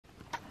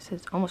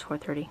It's almost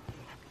 4:30.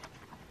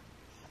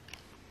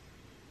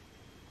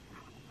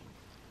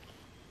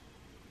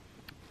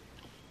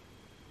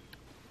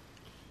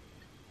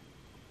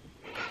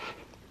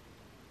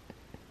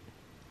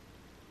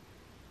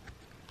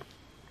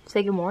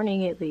 Say good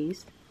morning at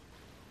least.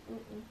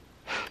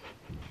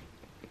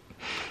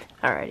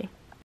 Alrighty.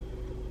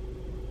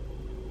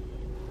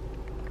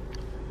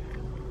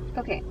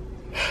 Okay.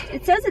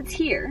 It says it's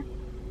here,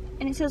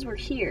 and it says we're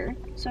here,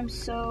 so I'm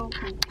so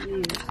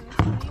confused.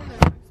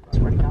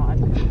 We're not.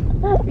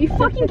 Are you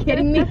fucking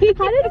kidding me? How did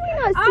we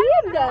not see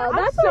him though?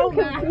 That's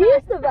what I'm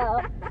confused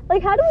about.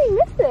 Like, how do we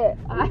miss it?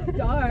 It's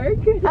dark.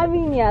 I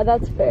mean, yeah,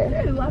 that's fair.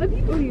 There's a lot of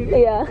people here.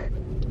 Yeah.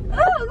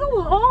 Oh,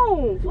 go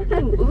home!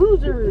 Fucking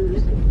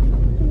losers.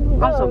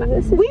 I'm so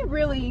mad. We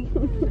really...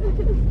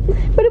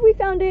 But if we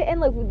found it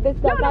and like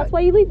that's why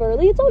you leave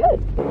early, it's all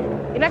good.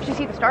 You can actually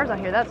see the stars out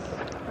here. That's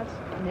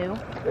new.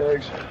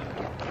 Thanks.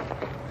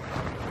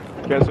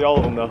 Can't see all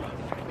of them though.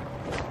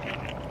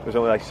 There's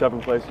only like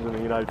 7 places in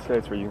the United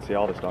States where you can see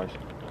all the stars.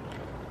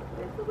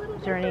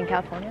 Is there any in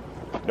California?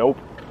 Nope.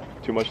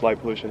 Too much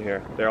light pollution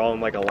here. They're all in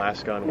like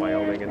Alaska and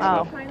Wyoming and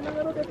stuff.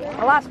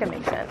 Alaska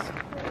makes sense.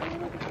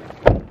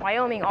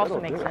 Wyoming also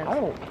makes sense.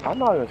 I'm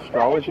not an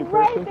astrology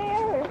person. Right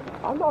there.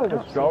 I'm not an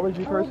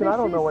astrology person. I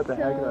don't know what the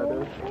heck that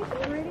is.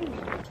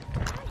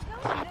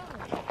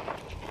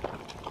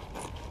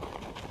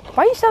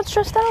 Why you sound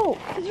stressed out?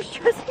 You're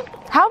stressing.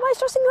 How am I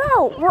stressing you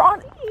out? We're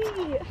on.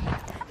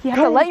 You have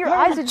to let your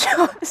eyes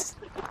adjust.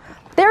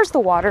 There's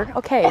the water.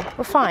 Okay,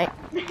 we're fine.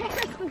 I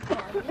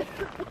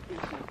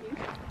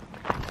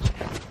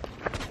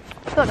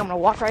feel like I'm gonna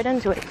walk right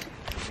into it.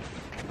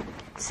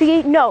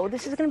 See, no,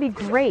 this is gonna be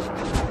great.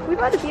 We've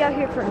got to be out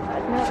here for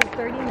another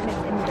 30 minutes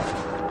in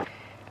depth.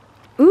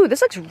 Ooh, this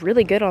looks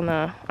really good on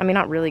the, I mean,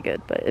 not really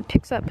good, but it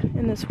picks up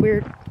in this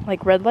weird,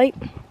 like, red light.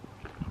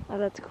 Oh,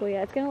 that's cool.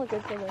 Yeah, it's gonna look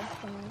good for the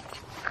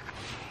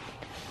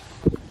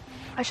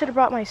I should have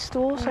brought my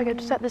stool so I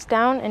could set this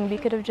down and we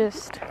could have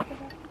just...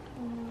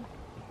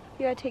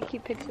 You gotta take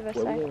cute pics of us,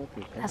 side.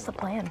 That's the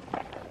plan.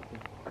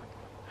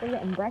 We're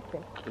getting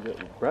breakfast. We're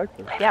getting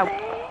breakfast. Yeah.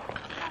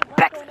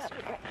 Breakfast.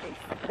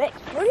 What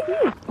do you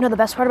mean? You know the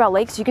best part about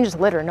lakes? You can just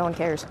litter. No one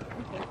cares.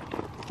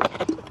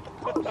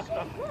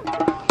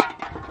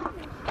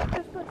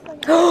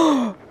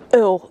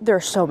 Ew, there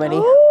are so many.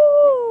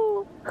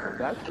 Oh!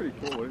 That's pretty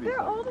cool. What are these? They're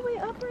all the way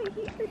up right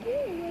here,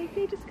 too. Like,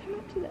 they just come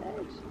up to the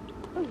edge.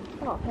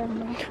 Oh, never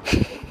mind.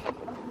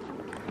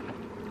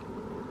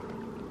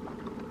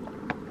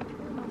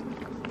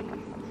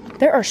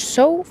 There are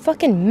so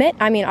fucking many.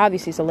 I mean,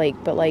 obviously it's a lake,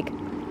 but like,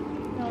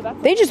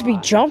 No, they just be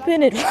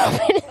jumping and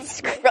rubbing and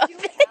scrubbing.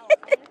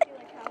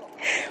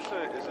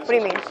 What do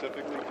you mean?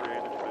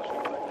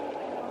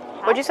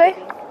 What'd you say?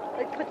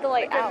 Like, put the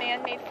light out.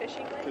 man-made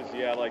fishing lake? Because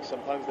yeah, like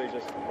sometimes they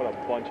just put a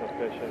bunch of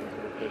fish in so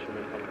the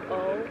fishermen come.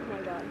 Oh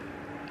my god.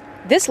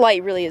 This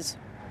light really is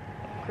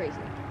Crazy.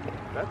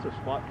 That's a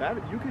spot that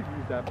you could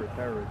use that for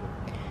terrorism.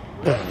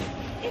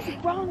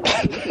 What's wrong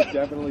with You could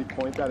definitely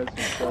point that at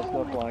some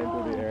Cessna flying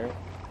through the air.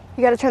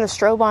 You gotta turn the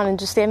strobe on and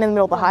just stand in the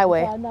middle of the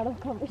highway. God, not a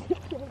conversation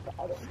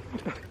about it.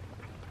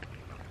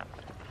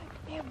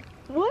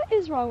 What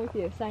is wrong with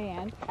you,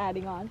 Cyan?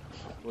 Adding on.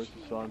 Where's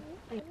the sun?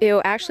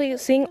 Ew, actually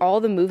seeing all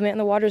the movement in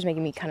the water is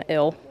making me kind of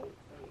ill.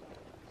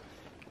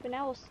 But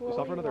now we'll slowly Is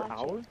that for another watch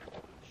hour? it.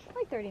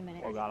 Like 30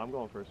 minutes. Oh god, I'm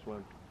going for a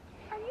swim.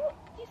 Do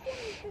you see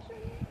any fish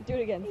right now? Do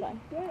it again, son.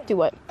 Do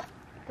what?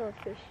 Kill a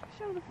fish.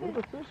 Show the What are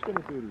fish. the fish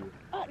gonna do to you?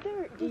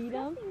 They're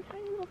disgusting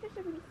tiny little fish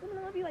that are just swimming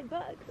around like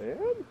bugs. And?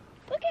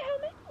 Look at how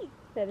many.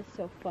 That is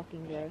so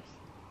fucking gross.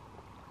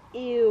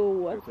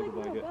 Ew. Here, It's take a like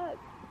little blanket. bugs.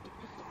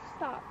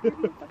 Stop. You're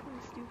being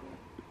fucking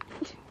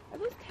stupid. Are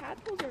those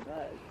tadpoles or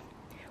bugs?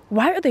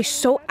 Why are they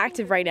so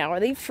active right now? Are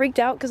they freaked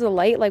out because of the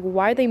light? Like,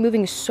 why are they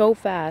moving so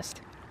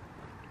fast?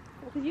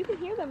 Because you can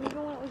hear them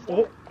even when it was Oh.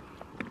 dark.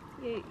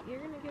 Yeah, you're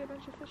gonna get a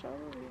bunch of fish all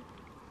over you.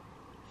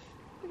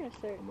 You're gonna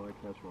start. I'm gonna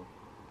catch one.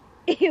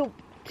 Ew.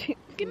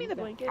 Give me the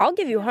blanket. I'll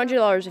give you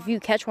 $100 if you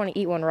catch one and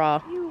eat one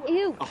raw.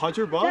 Ew.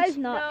 $100? That is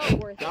not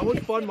worth That it.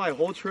 would fund my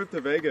whole trip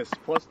to Vegas,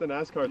 plus the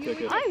NASCAR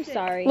ticket. I'm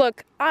sorry.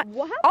 Look,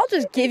 What? I'll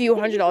just give you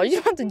 $100. You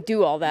don't have to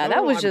do all that. No,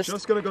 That was I'm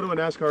just gonna go to a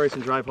NASCAR race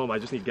and drive home. I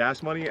just need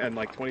gas money and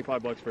like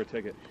 $25 for a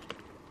ticket.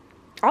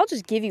 I'll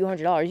just give you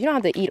 $100. You don't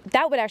have to eat.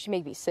 That would actually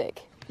make me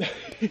sick.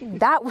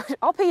 That would.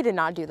 I'll pay you to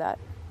not do that.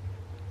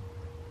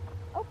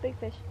 Oh, big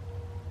fish.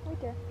 Right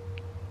there.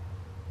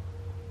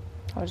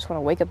 I just want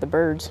to wake up the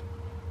birds.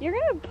 You're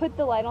gonna put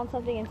the light on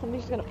something and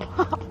somebody's just gonna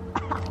pop.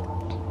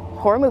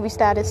 Horror movie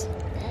status.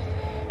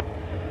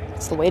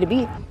 It's the way to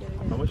be.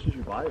 How much did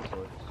you buy it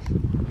for?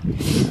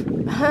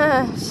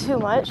 Too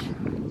much.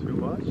 Too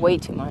much? Way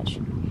too much.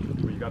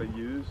 What you gotta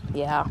use?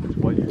 Yeah.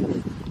 What year?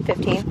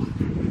 15.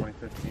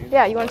 2015?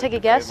 Yeah, you want to take a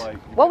guess?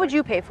 What would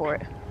you pay for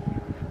it?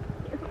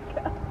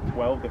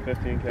 12 to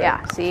 15K?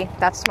 Yeah, see?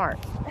 That's smart.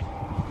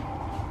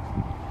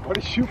 What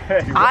did you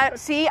pay? I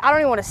don't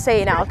even want to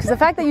say it now, because the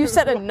fact that you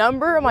said a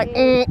number, I'm like,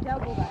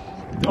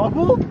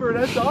 Double for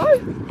an SI?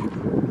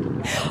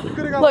 You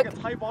could have got Look. like a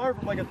Type R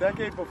from like a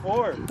decade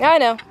before. I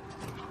know.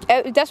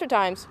 Desperate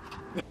times.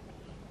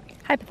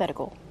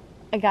 Hypothetical.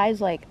 A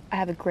guy's like, I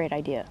have a great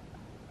idea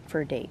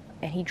for a date,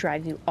 and he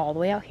drives you all the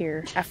way out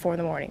here at 4 in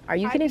the morning. Are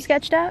you getting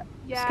sketched at?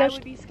 Yeah, sketched? I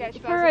would be sketched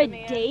For a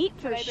date,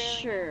 for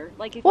sure.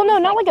 Like if Well, no,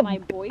 he's not like a my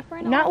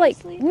boyfriend. Not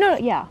obviously. like no,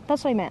 yeah,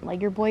 that's what I meant. Like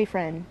your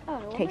boyfriend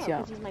takes you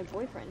out. Because he's my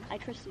boyfriend. I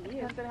trusted you.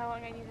 Depends on how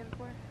long I need him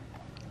for.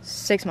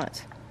 6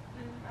 months.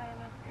 I don't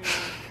know.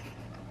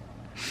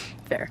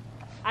 Fair.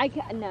 I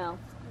can no.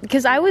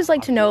 Because I always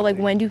like to know, like,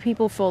 when do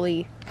people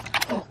fully?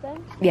 Trust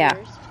them? Yeah.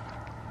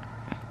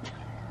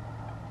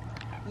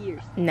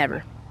 Years.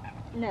 Never.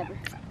 Never.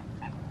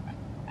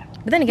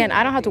 But then again,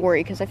 I don't have to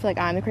worry because I feel like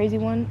I'm the crazy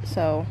one,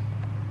 so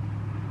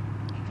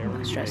I'm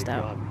not stressed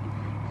out.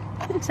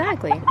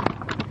 Exactly.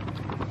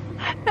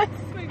 That's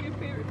my new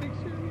favorite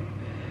picture.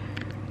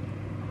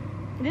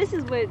 This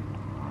is what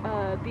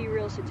Be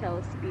Real should tell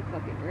us to be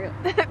fucking real.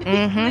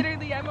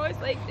 Literally, I'm always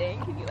like,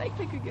 dang, can you like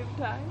pick a good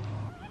time?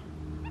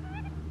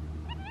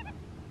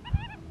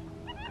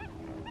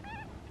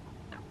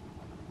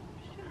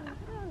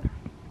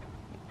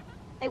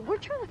 Hey, we're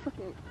trying to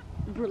fucking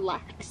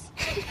relax.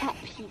 Be at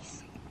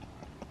peace.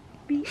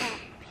 Be at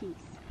peace.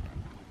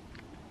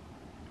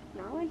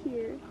 Now I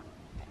hear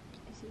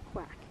is a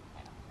quack.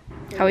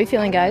 How are we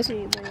feeling, guys?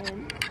 Hey,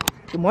 man.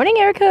 Good morning,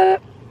 Erica.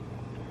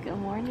 Good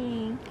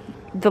morning.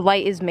 The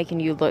light is making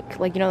you look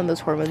like, you know in those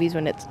horror movies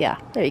when it's, yeah,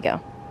 there you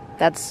go.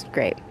 That's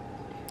great.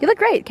 You look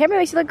great. Camera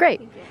makes you look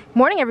great.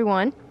 Morning,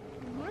 everyone.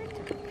 Morning.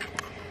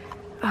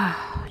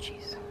 Oh,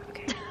 jeez.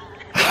 Okay.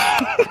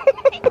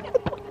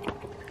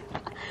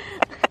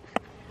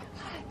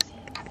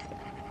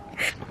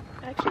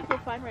 I actually feel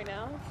fine right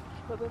now,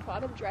 but the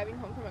thought of driving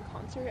home from a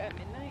concert at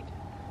midnight.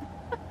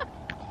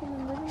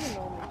 I'm living in the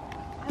moment.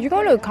 You're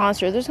going to a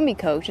concert. There's going to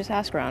be Coke. Just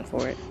ask around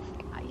for it.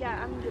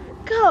 Yeah, I'm good.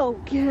 Go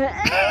get.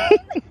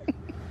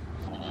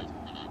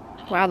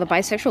 Wow, the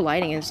bisexual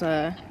lighting is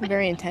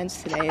very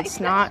intense today. It's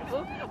not...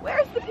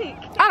 Where's the pink?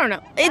 I don't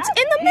know. It's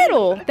in the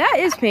middle. That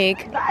is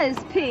pink. That is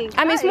pink.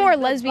 I mean, it's That more is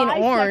the lesbian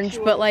orange,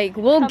 but like,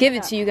 we'll Coming give it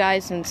up. to you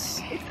guys since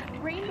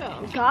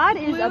Rainbow. God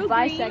is Blue, a green,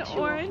 bisexual.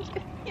 orange.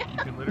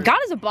 God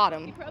is a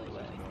bottom.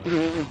 Probably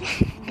will.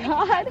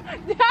 God,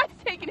 That's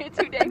taking it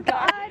too damn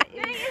far.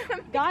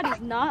 God is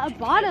not a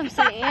bottom,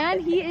 Anne.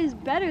 He is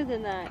better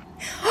than that.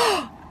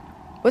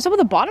 What's up with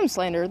the bottom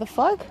slander? The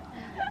fuck?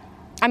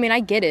 I mean,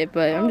 I get it,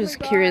 but I'm just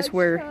curious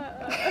where...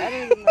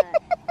 Better than that.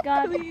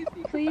 God,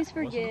 please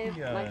forgive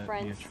Wasn't my the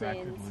friend's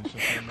attractive sins.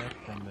 Lucifer myth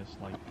from this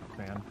like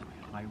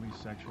highly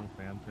sexual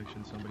fan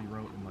fiction somebody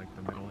wrote in like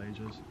the Middle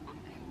Ages?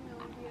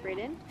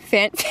 Brayden?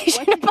 fan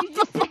fiction What did about you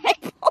just the say?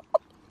 Bible.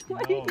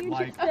 What No, did you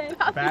like just say?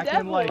 back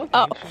in like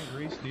Oh. ancient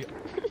Greece, the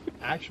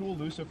actual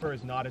Lucifer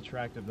is not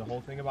attractive. The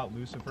whole thing about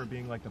Lucifer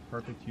being like the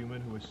perfect human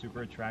who was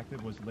super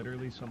attractive was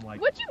literally some like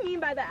What do you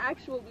mean by the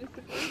actual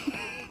Lucifer?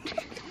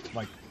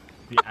 like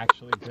the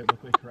actually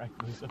biblically correct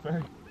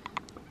Lucifer.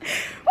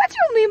 What do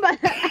you mean by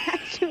the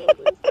actual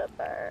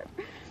Lucifer?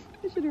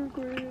 I should have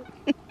recorded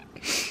it.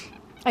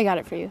 I got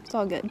it for you. It's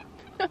all good.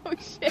 Oh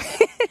shit.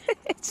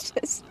 It's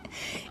just...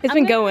 It's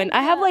been going.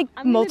 I have like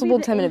multiple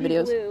 10-minute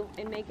videos. Blue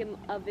and make him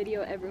a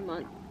video every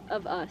month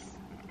of us.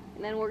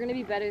 And then we're going to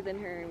be better than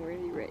her and we're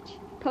going to be rich.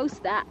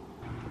 Post that.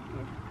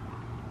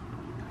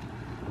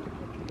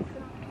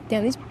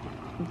 Damn,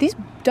 these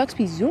ducks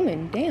be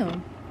zooming.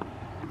 Damn.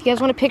 You guys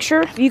want a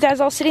picture? You guys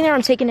all sitting there?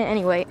 I'm taking it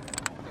anyway.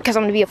 Because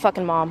I'm going to be a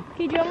fucking mom.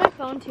 Can you do it on my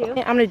phone too?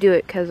 Yeah, I'm going to do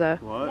it because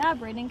What? Yeah,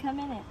 Brayden, come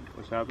in it.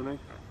 What's happening?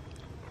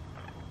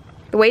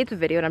 the way it's a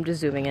video and I'm just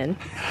zooming in.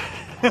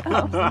 Your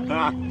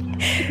phone.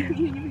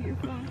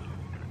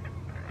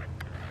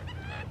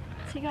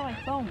 Take out my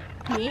phone,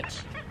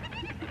 bitch.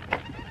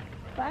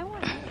 But I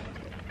want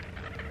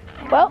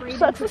Well, Brayden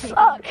sucks to to take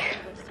suck.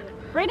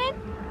 Brayden,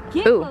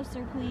 get Ooh.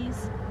 closer, please.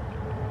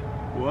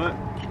 What?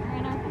 You're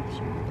in our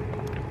picture.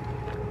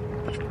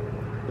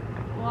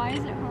 Why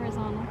is it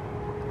horizontal?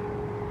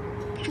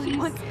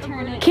 Please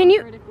turn it Can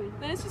you- vertically.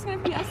 Then it's just gonna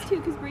be us two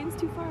because Brain's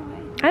too far away.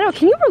 I know.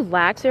 Can you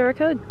relax,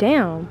 Erica?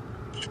 Damn.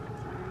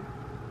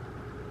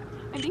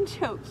 I'm being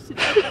choked to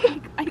death.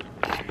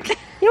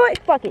 You know what?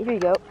 Fuck it. Here you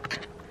go.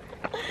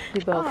 You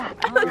both.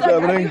 What's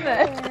happening? You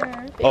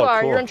Oh,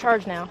 are. cool. You're in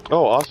charge now.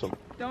 Oh, awesome.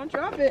 Don't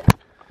drop it.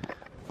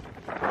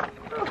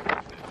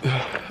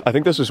 I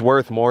think this is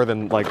worth more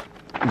than like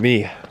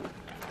me.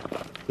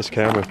 This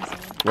camera.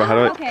 Well, how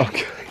do I?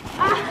 Okay.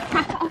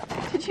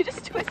 Did you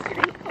just twist your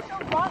ankle?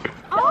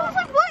 I was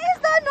like, what is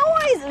that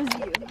noise? It was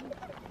you.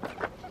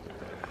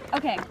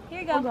 Okay, here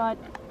you go. Oh god.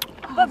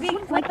 But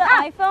like the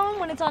iPhone,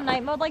 when it's on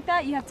night mode like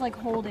that, you have to like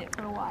hold it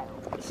for a while.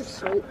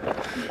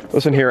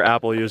 Listen here,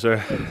 Apple user.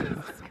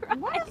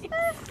 What is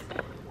this?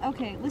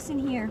 Okay, listen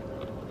here.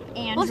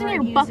 Android Listen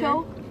here, user.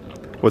 bucko.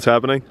 What's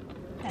happening?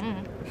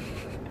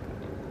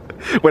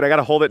 Wait, I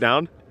gotta hold it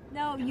down?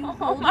 No, you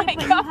hold my it,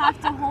 but God. you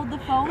have to hold the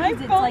phone My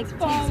because it's like phone's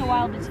takes a falling.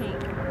 while to take.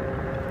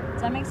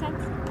 Does that make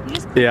sense? You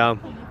just Yeah. if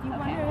you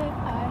wonder if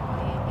I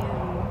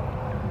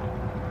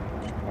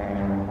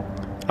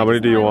How many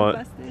do you want?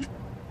 I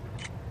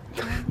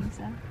don't think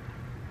so.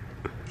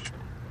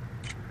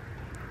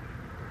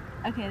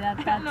 Okay, that's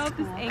I don't know if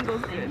cool. this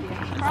angle's good.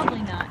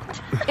 Probably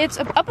not. It's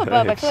up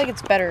above. I feel like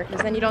it's better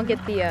because then you don't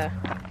get the.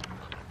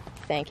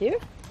 Thank you.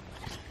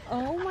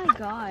 Oh my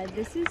god,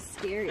 this is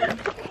scary.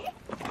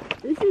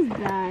 This is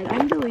bad.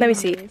 I'm deleting Let me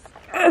see. this.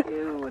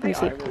 Ew, me they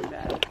see. are really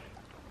bad.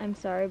 I'm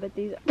sorry, but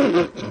these.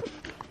 Let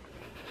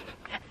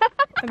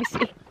me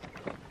see.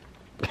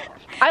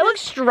 I look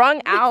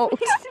strung out.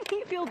 Makes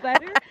me feel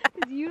better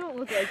because you don't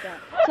look like that.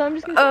 So I'm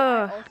just gonna say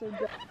I also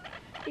don't.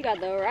 You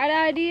got the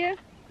right idea,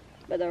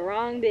 but the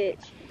wrong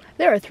bitch.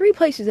 There are 3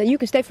 places that you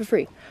can stay for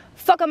free.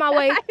 Fuck on my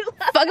way,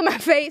 fuck in my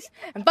face,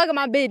 and fuck in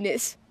my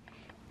business.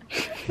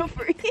 For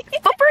free.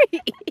 For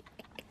free.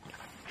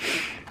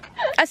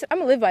 I said, I'm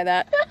gonna live by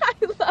that. I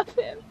love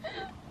him.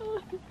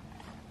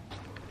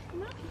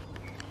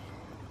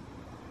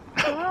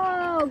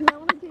 Oh, I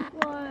want to take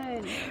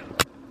one.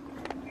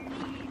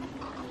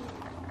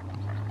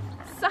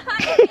 Sign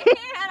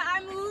man,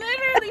 I'm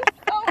literally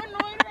so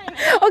annoyed right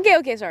now.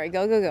 Okay, sorry.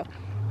 Go.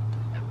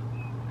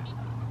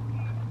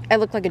 I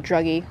look like a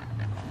druggie.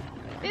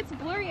 It's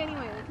blurry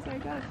anyway, because I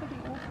got a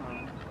fucking old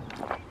phone.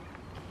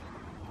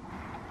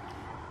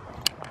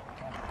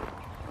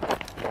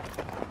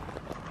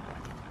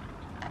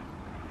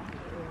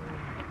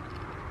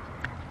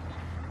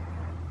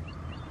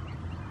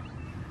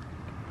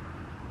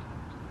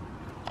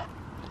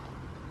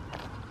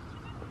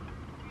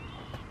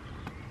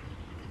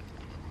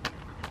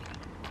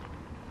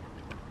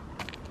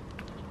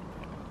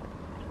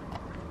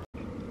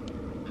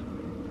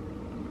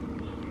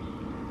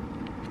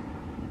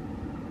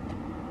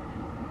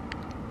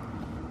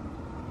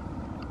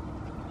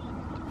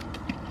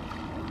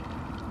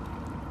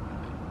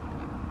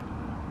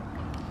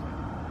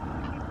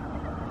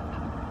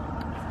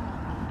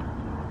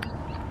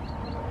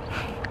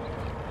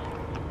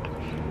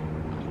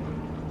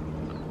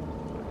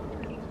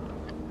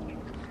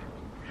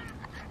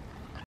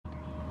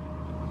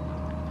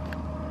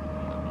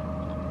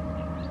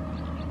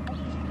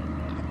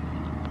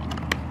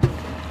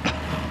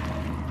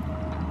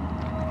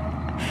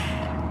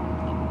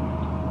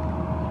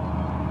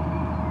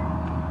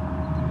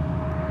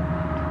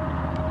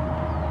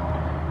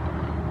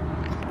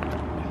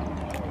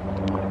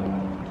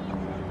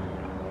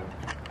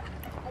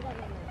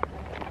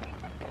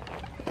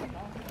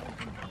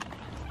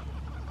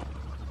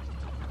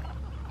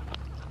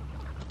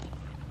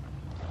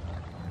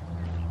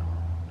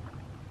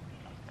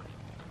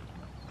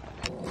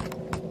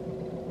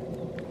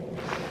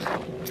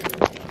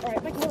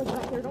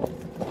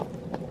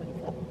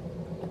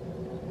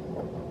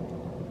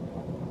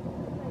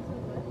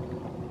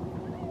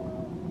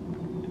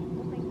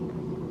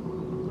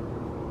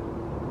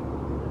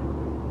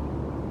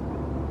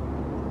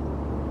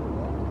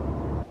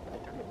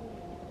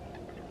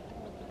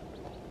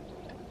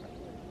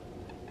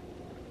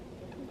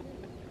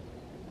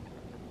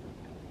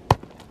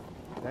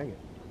 Dang it.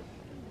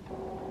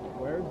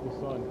 Where's the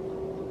sun?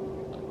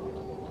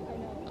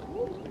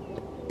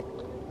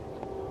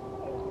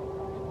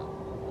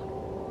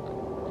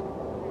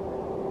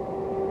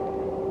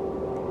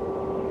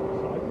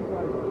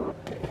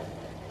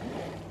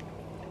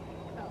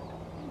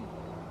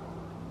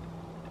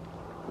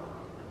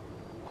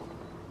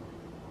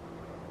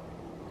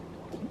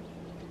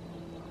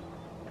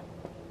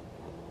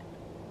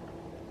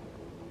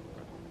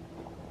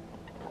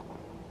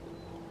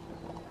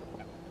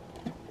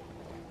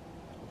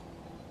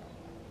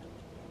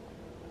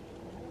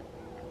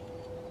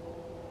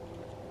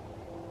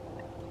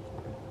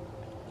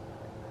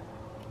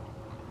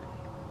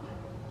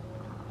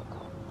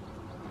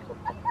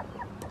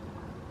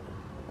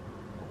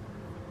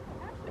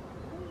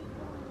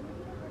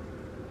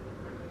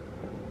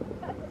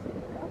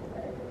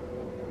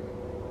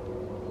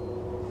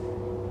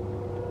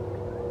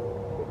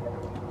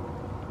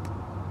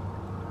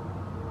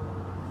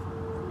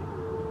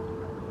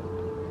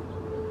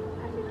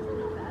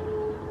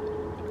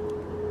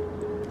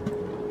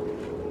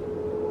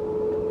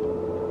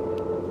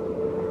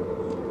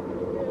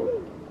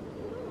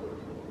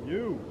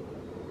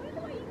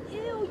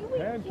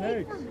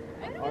 Pancakes.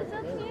 I know Alright, it's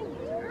not there. saying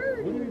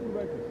What do you eat for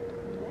breakfast?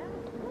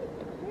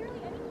 barely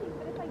anything,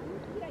 but if I do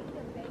eat, I eat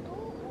a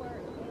bagel or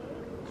eggs.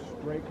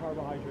 Straight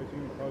carbohydrates, you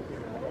eat protein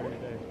for 30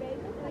 days.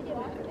 Bagels, I get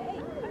lots of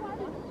eggs.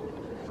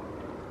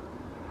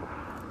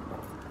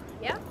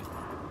 Yeah?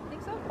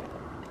 Think so?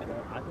 Yeah,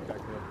 I think I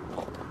could.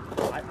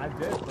 I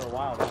did for a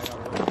while, but I got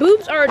really...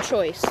 Boobs are a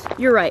choice.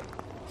 You're right.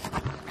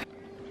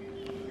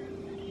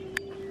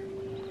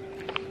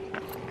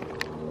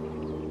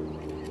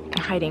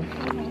 I'm hiding.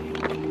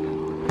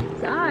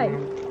 Side.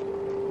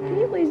 Can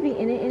you please be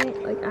in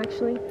it, like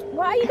actually?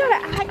 Why you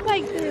gotta act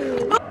like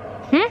this?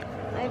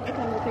 I have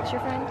become your picture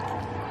friend.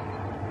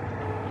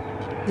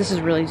 This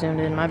is really zoomed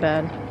in, my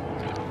bad.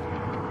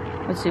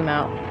 Let's zoom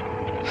out.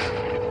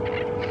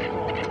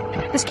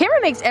 This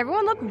camera makes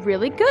everyone look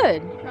really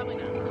good. Probably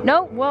not.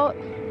 No, well,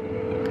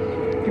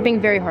 you're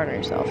being very hard on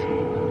yourself.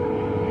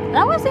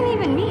 That wasn't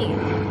even me.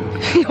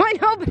 I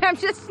know, but I'm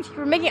just,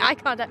 you're making eye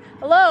contact.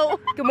 Hello,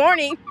 good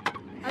morning.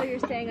 Oh, you're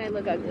saying I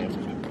look ugly.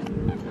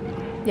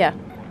 Yeah.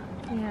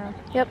 Yeah.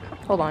 camera. Yep.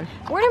 Hold on.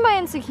 Where do my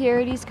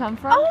insecurities come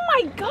from? Oh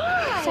my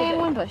god! Sam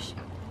Winbush.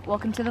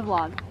 Welcome to the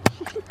vlog.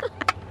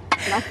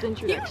 That's the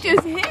introduction. You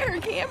just hit her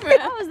camera.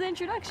 That was the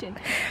introduction.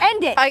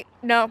 End it.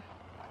 No.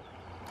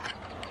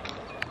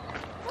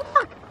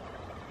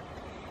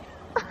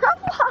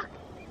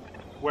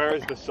 Where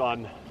is the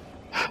sun?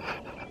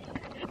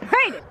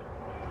 Right.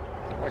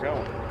 I got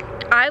one.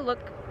 I look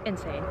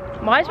insane.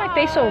 Why is my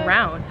face so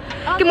round?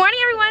 Good morning,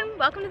 everyone.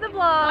 Welcome to the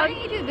Why vlog.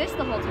 didn't you do this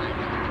the whole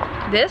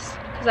time? This?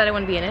 Because I didn't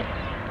want to be in it.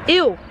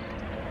 Ew.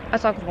 I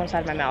talk with one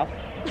side of my mouth.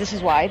 This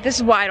is why. This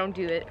is why I don't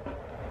do it.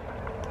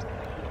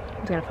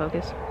 I'm gonna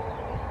focus.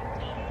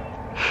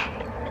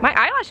 My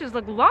eyelashes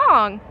look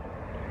long.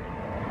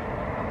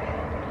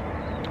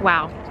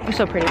 Wow. I'm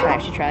so pretty if I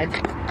actually tried.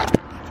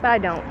 But I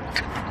don't.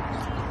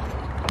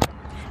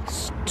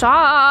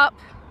 Stop.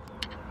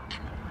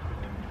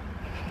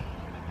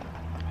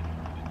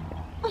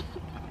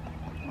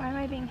 Why am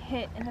I being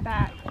hit in the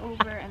back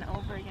over and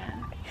over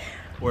again?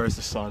 Where is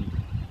the sun?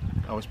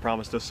 I was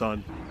promised a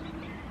sun.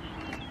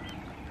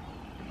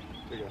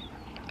 There you go.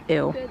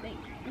 Ew. Good, thank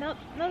you. Nope,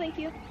 no thank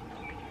you.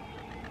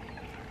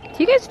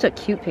 You guys took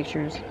cute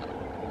pictures.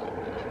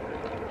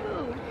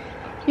 Ooh.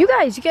 You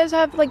guys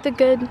have like the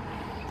good,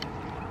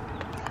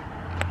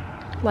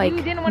 like,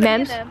 You didn't want to be in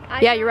memes. them.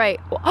 Yeah, you're right.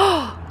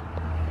 Oh,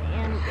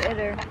 And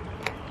glitter.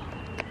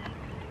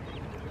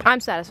 I'm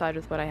satisfied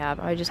with what I have.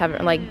 I just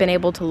haven't like been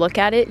able to look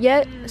at it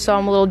yet, so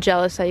I'm a little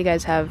jealous that you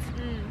guys have,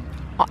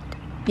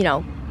 you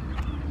know,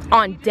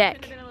 on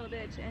deck. Been a little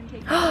bitch and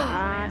take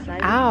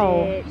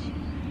Ow. Bitch.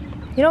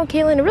 You know,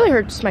 Caitlin, it really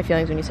hurts my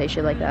feelings when you say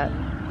shit like that. I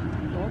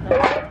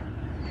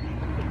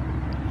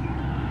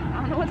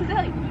don't know what to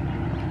tell you.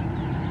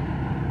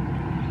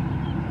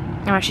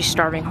 I'm actually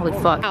starving. Holy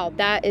fuck. Wow,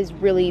 that is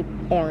really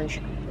orange.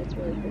 That's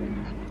really cool.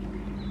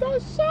 The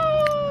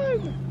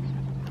sun!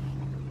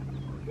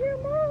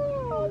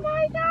 Oh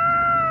my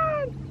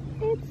god!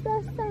 It's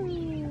the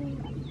sun.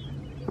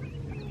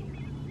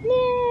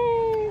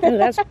 Oh,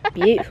 that's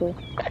beautiful.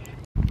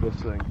 This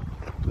thing.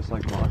 Just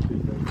like Moxie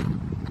thing.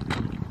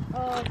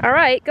 All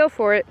right, go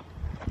for it.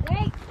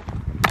 Wait.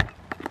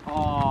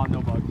 Oh,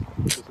 no bugs.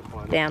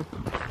 Disappointed. Damn.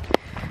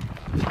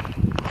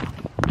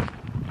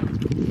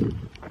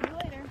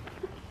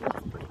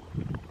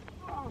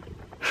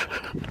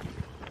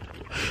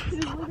 See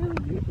you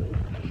later.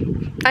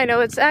 I know,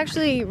 it's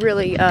actually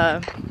really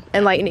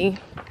enlightening.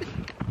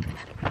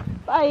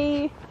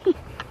 Bye.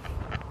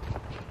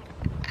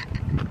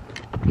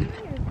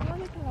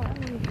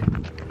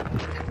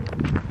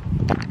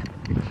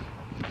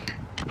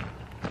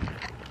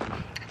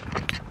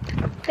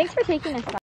 Thanks for taking us.